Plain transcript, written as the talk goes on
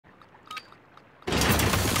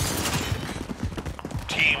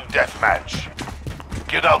Deathmatch.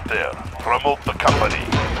 Get out there. Promote the company.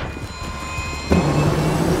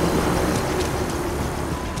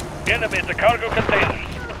 Enemy at the cargo containers.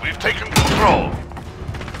 We've taken control.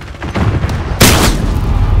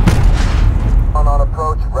 On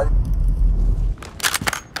approach, ready.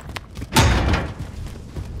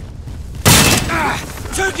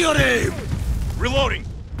 Take your aim! Reloading.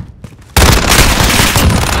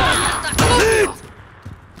 Hit!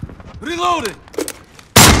 Reloading!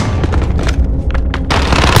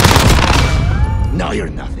 Now you're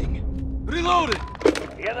nothing. Reloading!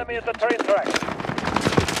 Enemy at the train tracks.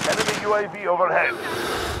 Enemy UAV overhead.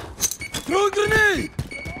 Throw a grenade!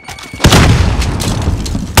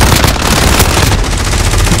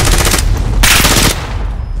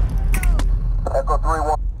 Echo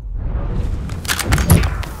 3-1.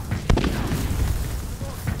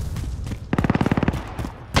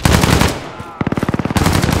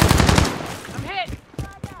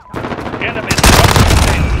 Enemy at the cargo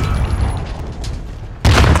containers.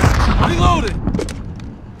 Reloading!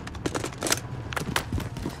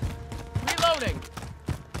 Reloading!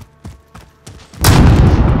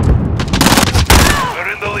 We're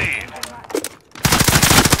in the lead.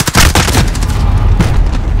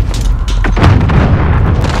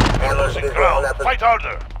 We're losing ground. Fight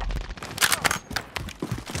harder.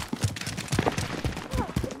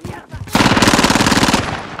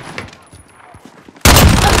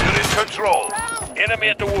 You're in control. Enemy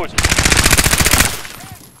at the woods.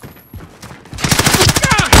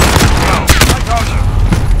 Ground. Fight harder.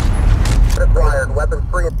 Required, weapons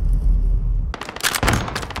free.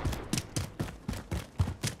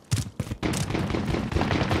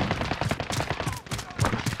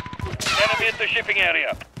 Enemy at the shipping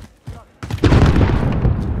area.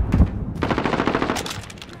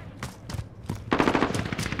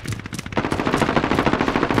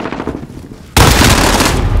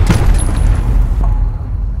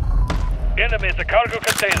 Enemy at the cargo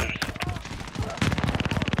containers.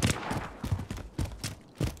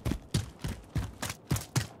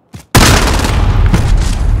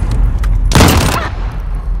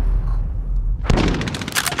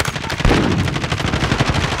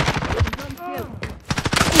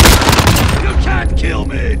 You can't kill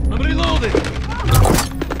me! I'm reloading!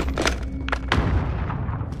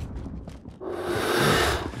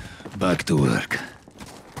 Back to work.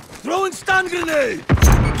 Throwing stun grenade!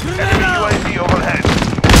 Grenade out! UAV overhead.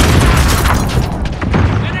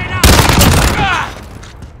 Grenade out! Ah!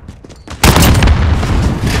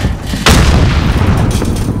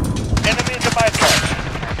 Enemy at the mine truck.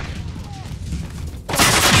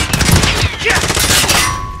 Yes!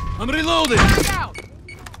 I'm reloading! Out!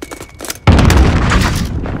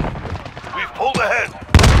 We've pulled ahead.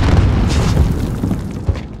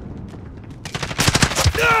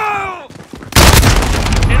 No!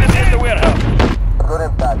 Enemy at the warehouse. Good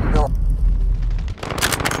impact, still.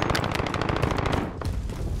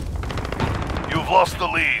 You've lost the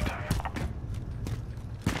lead.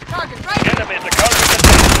 Target right! Enemy at the cargo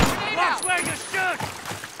containers. Grenade out! Where you shoot!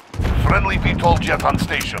 Friendly VTOL jet on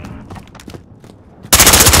station.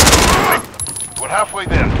 We're halfway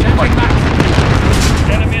there. Fight.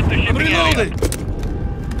 Enemy at the I'm shipping area. reloading!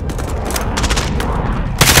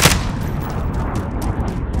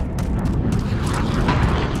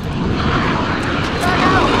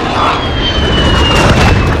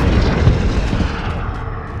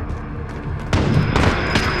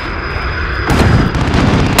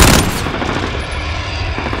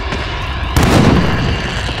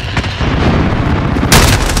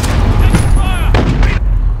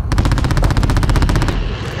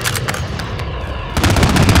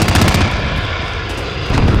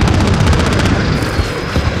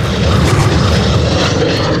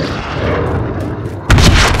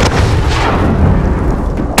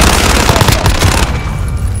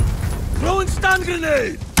 Throwing stun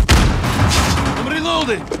grenade! I'm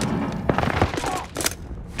reloading!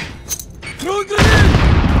 Throwing grenade!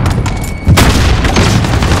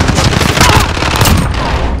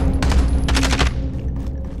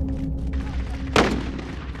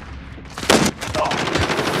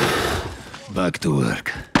 Back to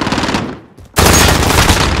work.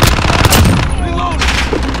 Reloading!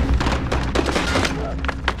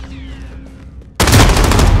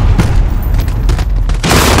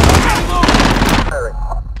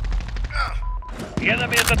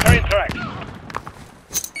 Enemy at the train tracks.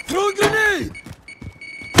 Throw a grenade!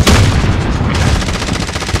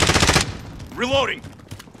 Reloading.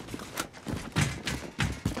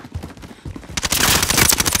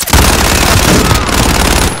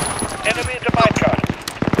 Enemy at the mine cart.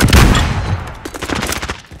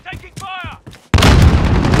 Taking fire!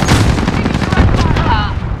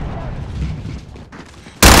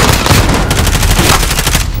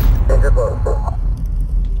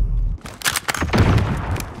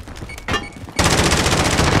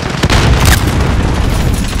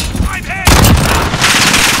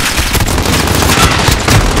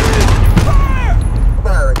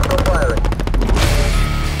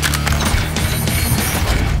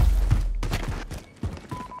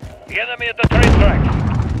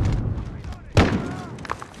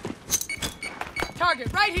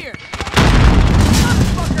 target, right here!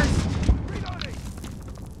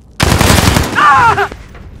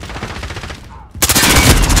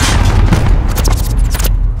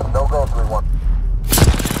 No go, 3-1.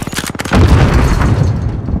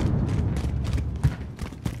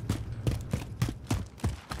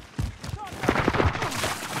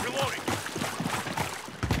 Reloading.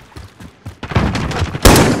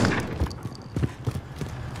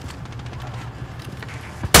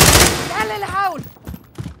 تعال الحول!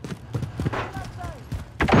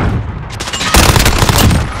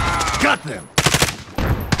 Got them!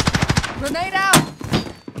 Grenade out!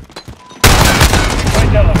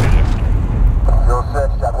 Right elevator.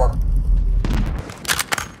 06, shot 1.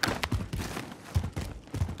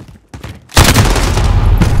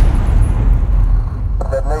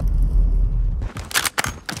 Detonate.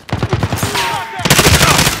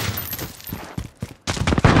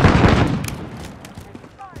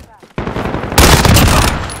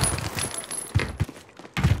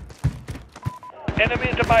 Enemy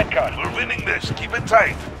at the minecart. We're winning this. Keep it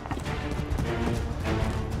tight.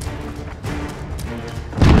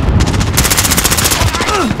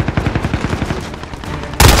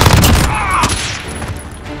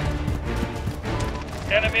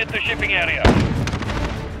 Enemy at the shipping area.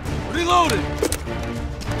 Reloading!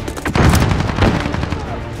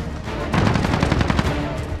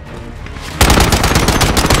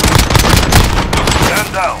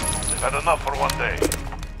 Stand down. They've had enough for one day.